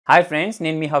Hi friends,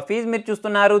 నేను మీ హఫీజ్. మీరు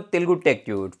చూస్తున్నారు తెలుగు టెక్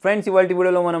ట్యూట్. ఫ్రెండ్స్, ఇవాళ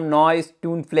వీడియోలో మనం noise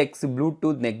tune flex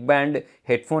Bluetooth neck band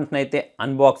head ఫోన్స్ని అయితే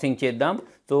అన్బాక్సింగ్ చేద్దాం.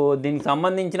 సో దీనికి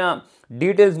సంబంధించిన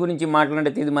డీటెయిల్స్ గురించి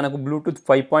మాట్లాడితే ఇది మనకు బ్లూటూత్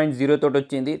 5.0 తోటి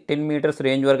వచ్చింది. 10 మీటర్స్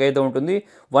రేంజ్ వరకు అయితే ఉంటుంది.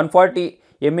 140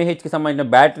 mAhకి సంబంధించిన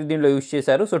బ్యాటరీ దీనిలో యూస్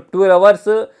చేశారు. సో 12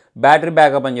 అవర్స్ బ్యాటరీ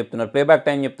బ్యాకప్ అని చెప్తున్నారు, ప్లేబ్యాక్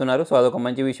టైం చెప్తున్నారు. సో అదొక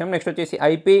మంచి విషయం. నెక్స్ట్ వచ్చేసి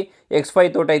IP-X5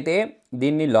 తోటి అయితే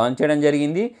దీన్ని లాంచ్ చేయడం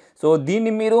జరిగింది. సో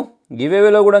దీన్ని మీరు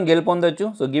గివేవేలో కూడా గెలుపొందొచ్చు.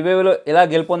 సో గివేవేలో ఎలా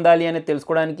గెలుపొందాలి అనేది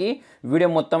తెలుసుకోవడానికి వీడియో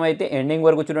మొత్తం అయితే ఎండింగ్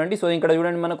వరకు చూడండి. సో ఇక్కడ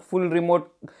చూడండి, మనకు ఫుల్ రిమోట్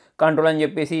కంట్రోల్ అని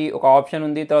చెప్పేసి ఒక ఆప్షన్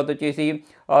ఉంది. తర్వాత వచ్చేసి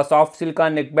సాఫ్ట్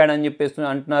సిలికాన్ నెక్ బ్యాండ్ అని చెప్పేసి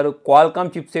అంటున్నారు.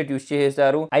 క్వాల్కామ్ చిప్ సెట్ యూస్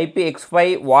చేసేసారు.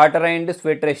 IP-X5 water and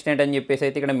sweat resistant అని చెప్పేసి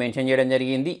అయితే ఇక్కడ మెన్షన్ చేయడం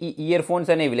జరిగింది. ఈ ఇయర్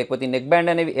ఫోన్స్ అనేవి లేకపోతే నెక్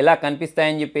బ్యాండ్ అనేవి ఎలా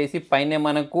కనిపిస్తాయని చెప్పేసి పైన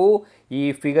మనకు ఈ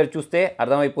ఫిగర్ చూస్తే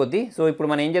అర్థమైపోద్ది. సో ఇప్పుడు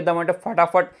మనం ఏం చేద్దామంటే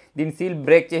ఫటాఫట్ దీని సీల్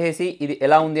బ్రేక్ చేసేసి ఇది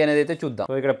ఎలా ఉంది అనేది అయితే చూద్దాం.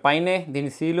 సో ఇక్కడ పైనే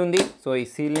దీని సీల్ ఉంది. సో ఈ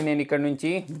సీల్ని నేను ఇక్కడ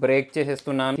నుంచి బ్రేక్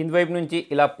చేసేస్తున్నాను. కింద వైపు నుంచి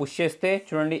ఇలా పుష్ చేస్తే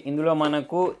చూడండి, ఇందులో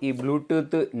మనకు ఈ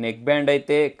బ్లూటూత్ నెక్ బ్యాండ్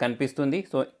అయితే కనిపిస్తుంది.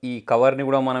 సో ఈ కవర్ని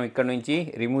కూడా మనం ఇక్కడ నుంచి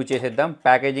రిమూవ్ చేసేద్దాం.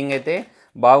 ప్యాకేజింగ్ అయితే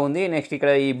బాగుంది. నెక్స్ట్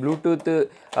ఇక్కడ ఈ బ్లూటూత్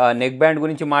నెక్ బ్యాండ్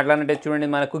గురించి మాట్లాడినట్టే చూడండి,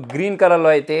 మనకు గ్రీన్ కలర్లో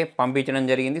అయితే పంపించడం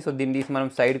జరిగింది. సో దీన్ని తీసి మనం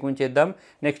సైడ్కి ఉంచేద్దాం.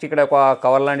 నెక్స్ట్ ఇక్కడ ఒక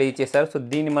కవర్ లాంటిది ఇచ్చేస్తారు. సో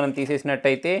దీన్ని మనం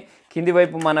తీసేసినట్టయితే కింది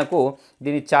వైపు మనకు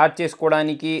దీన్ని ఛార్జ్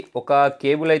చేసుకోవడానికి ఒక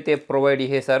కేబుల్ అయితే ప్రొవైడ్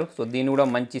చేశారు. సో దీన్ని కూడా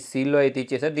మంచి సీల్లో అయితే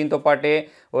ఇచ్చేసారు. దీంతో పాటే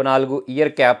ఓ 4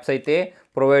 ఇయర్ క్యాప్స్ అయితే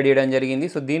ప్రొవైడ్ చేయడం జరిగింది.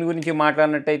 సో దీని గురించి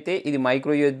మాట్లాడినట్టయితే ఇది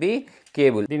మైక్రో USB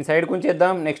కేబుల్. దీని సైడ్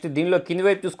ఉంచేద్దాం. నెక్స్ట్ దీనిలో కింది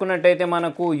వైపు చూసుకున్నట్టయితే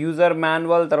మనకు యూజర్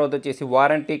మాన్యువల్, తర్వాత వచ్చేసి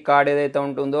వారంటీ కార్డ్ ఏదైతే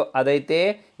ఉంటుందో అదైతే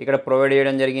ఇక్కడ ప్రొవైడ్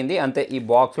చేయడం జరిగింది. అంతే, ఈ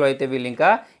బాక్స్లో అయితే వీళ్ళు ఇంకా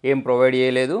ఏం ప్రొవైడ్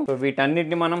చేయలేదు. సో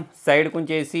వీటన్నిటిని మనం సైడ్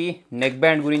ఉంచేసి నెక్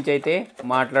బ్యాండ్ గురించి అయితే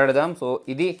మాట్లాడదాం. సో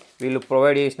ఇది వీళ్ళు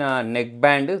ప్రొవైడ్ చేసిన నెక్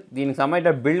బ్యాండ్. దీనికి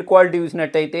సంబంధించిన బిల్డ్ క్వాలిటీ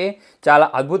చూసినట్టయితే చాలా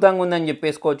అద్భుతంగా ఉందని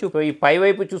చెప్పేసుకోవచ్చు. సో ఈ పై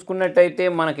వైపు చూసుకున్నట్టయితే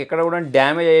మనకి ఎక్కడ కూడా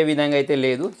డ్యామేజ్ అయ్యే విధంగా అయితే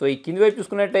లేదు. సో ఈ కింది వైపు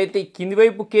చూసుకున్నట్టయితే కింది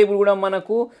వైపు కేబుల్ కూడా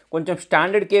మనకు కొంచెం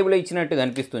స్టాండర్డ్ కేబుల్ ఇచ్చినట్టు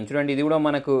కనిపిస్తుంది. చూడండి, ఇది కూడా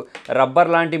మనకు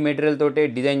రబ్బర్ లాంటి మెటీరియల్ తోటే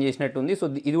డిజైన్ చేసినట్టుంది. సో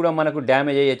ఇది కూడా మనకు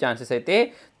డ్యామేజ్ అయ్యే ఛాన్సెస్ అయితే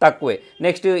తక్కువే.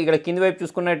 నెక్స్ట్ ఇక్కడ కింది వైపు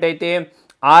చూసుకున్నట్టయితే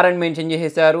R అని మెన్షన్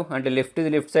చేసేసారు. అంటే లెఫ్ట్ ఇది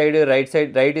లెఫ్ట్ సైడ్, రైట్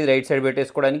ఇది రైట్ సైడ్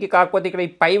పెట్టేసుకోవడానికి. కాకపోతే ఇక్కడ ఈ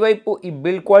పై వైపు ఈ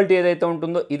బిల్డ్ క్వాలిటీ ఏదైతే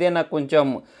ఉంటుందో ఇదే నాకు కొంచెం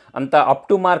అంత అప్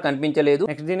టు మార్క్ అనిపించలేదు.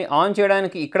 నెక్స్ట్ దీన్ని ఆన్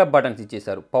చేయడానికి ఇక్కడ బటన్స్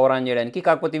ఇచ్చేసారు పవర్ ఆన్ చేయడానికి.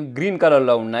 కాకపోతే ఇవి గ్రీన్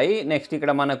కలర్లో ఉన్నాయి. నెక్స్ట్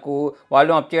ఇక్కడ మనకు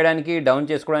వాల్యూమ్ అప్ చేయడానికి, డౌన్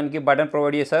చేసుకోవడానికి బటన్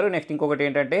ప్రొవైడ్ చేశారు. నెక్స్ట్ ఇంకొకటి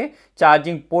ఏంటంటే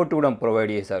ఛార్జింగ్ పోర్ట్ కూడా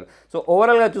ప్రొవైడ్ చేశారు. సో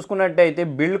ఓవరాల్గా చూసుకున్నట్టయితే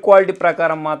బిల్డ్ క్వాలిటీ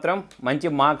ప్రకారం మాత్రం మంచి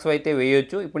మార్క్స్ అయితే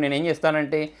వేయొచ్చు. ఇప్పుడు నేను ఏం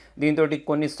చేస్తానంటే దీంతో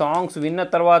కొన్ని సాంగ్స్ విన్న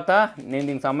తర్వాత నేను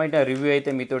దీనికి సంబంధించిన రివ్యూ అయితే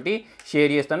మీతోటి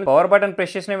షేర్ చేస్తాను. పవర్ బటన్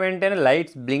ప్రెస్ చేసిన వెంటనే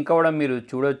లైట్స్ బ్లింక్ అవ్వడం మీరు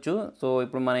చూడొచ్చు. సో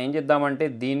ఇప్పుడు మనం ఏం చేద్దామంటే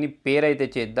దీన్ని పేర్ అయితే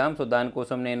చేద్దాం. సో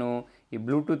దానికోసం నేను ఈ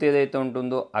బ్లూటూత్ ఏదైతే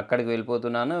ఉంటుందో అక్కడికి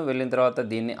వెళ్ళిపోతున్నాను. వెళ్ళిన తర్వాత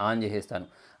దీన్ని ఆన్ చేసేస్తాను.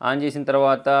 ఆన్ చేసిన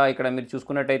తర్వాత ఇక్కడ మీరు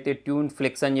చూసుకున్నట్టయితే ట్యూన్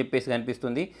ఫ్లెక్స్ అని చెప్పేసి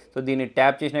కనిపిస్తుంది. సో దీన్ని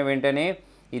ట్యాప్ చేసిన వెంటనే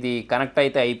ఇది కనెక్ట్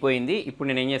అయితే అయిపోయింది. ఇప్పుడు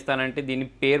నేను ఏం చేస్తానంటే దీన్ని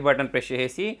పేర్ బటన్ ప్రెస్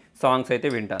చేసి సాంగ్స్ అయితే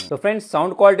వింటాను. సో ఫ్రెండ్స్,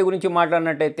 సౌండ్ క్వాలిటీ గురించి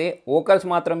మాట్లాడినట్టయితే వోకల్స్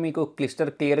మాత్రం మీకు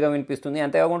క్లియర్గా వినిపిస్తుంది.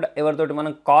 అంతేకాకుండా ఎవరితోటి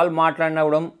మనం కాల్ మాట్లాడినా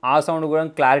కూడా ఆ సౌండ్ కూడా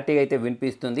క్లారిటీగా అయితే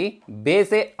వినిపిస్తుంది.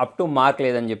 బేసే అప్ టు మార్క్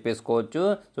లేదని చెప్పేసుకోవచ్చు.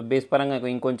 సో బేస్ పరంగా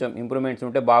ఇంకొంచెం ఇంప్రూవ్మెంట్స్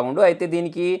ఉంటే బాగుండు. అయితే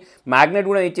దీనికి మ్యాగ్నెట్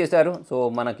కూడా ఇచ్చేసారు. సో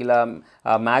మనకి ఇలా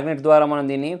మ్యాగ్నెట్ ద్వారా మనం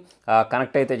దీన్ని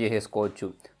కనెక్ట్ అయితే చేసేసుకోవచ్చు.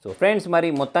 సో ఫ్రెండ్స్, మరి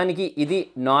మొత్తానికి ఇది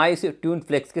నాయిస్ ట్యూన్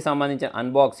ఫ్లెక్స్కి సంబంధించిన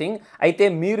అన్బాక్సింగ్. అయితే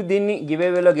మీరు దీన్ని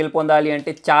గివేవేలో గెలుపొందాలి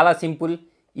అంటే చాలా సింపుల్.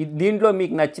 దీంట్లో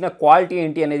మీకు నచ్చిన క్వాలిటీ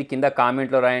ఏంటి అనేది కింద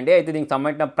కామెంట్లో రాయండి. అయితే దీనికి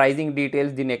సంబంధించిన ప్రైజింగ్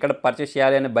డీటెయిల్స్, దీన్ని ఎక్కడ పర్చేస్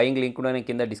చేయాలి అనే బయింగ్ లింక్ కూడా నేను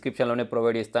కింద డిస్క్రిప్షన్లోనే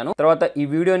ప్రొవైడ్ చేస్తాను. తర్వాత ఈ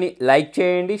వీడియోని లైక్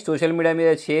చేయండి, సోషల్ మీడియా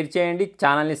మీద షేర్ చేయండి,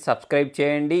 ఛానల్ని సబ్స్క్రైబ్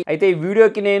చేయండి. అయితే ఈ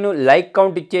వీడియోకి నేను లైక్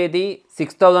కౌంట్ ఇచ్చేది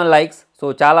 6000 లైక్స్. సో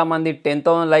చాలామంది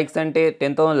 10,000 లైక్స్ అంటే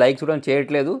 10,000 లైక్స్ కూడా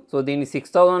చేయట్లేదు. సో దీన్ని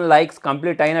 6000 లైక్స్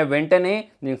కంప్లీట్ అయిన వెంటనే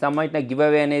దీనికి సంబంధించిన గివ్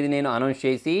అవే అనేది నేను అనౌన్స్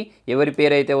చేసి ఎవరి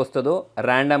పేరు అయితే వస్తుందో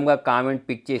ర్యాండమ్గా కామెంట్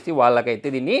పిక్ చేసి వాళ్ళకైతే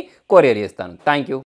దీన్ని కొరియర్ చేస్తాను. Thank you.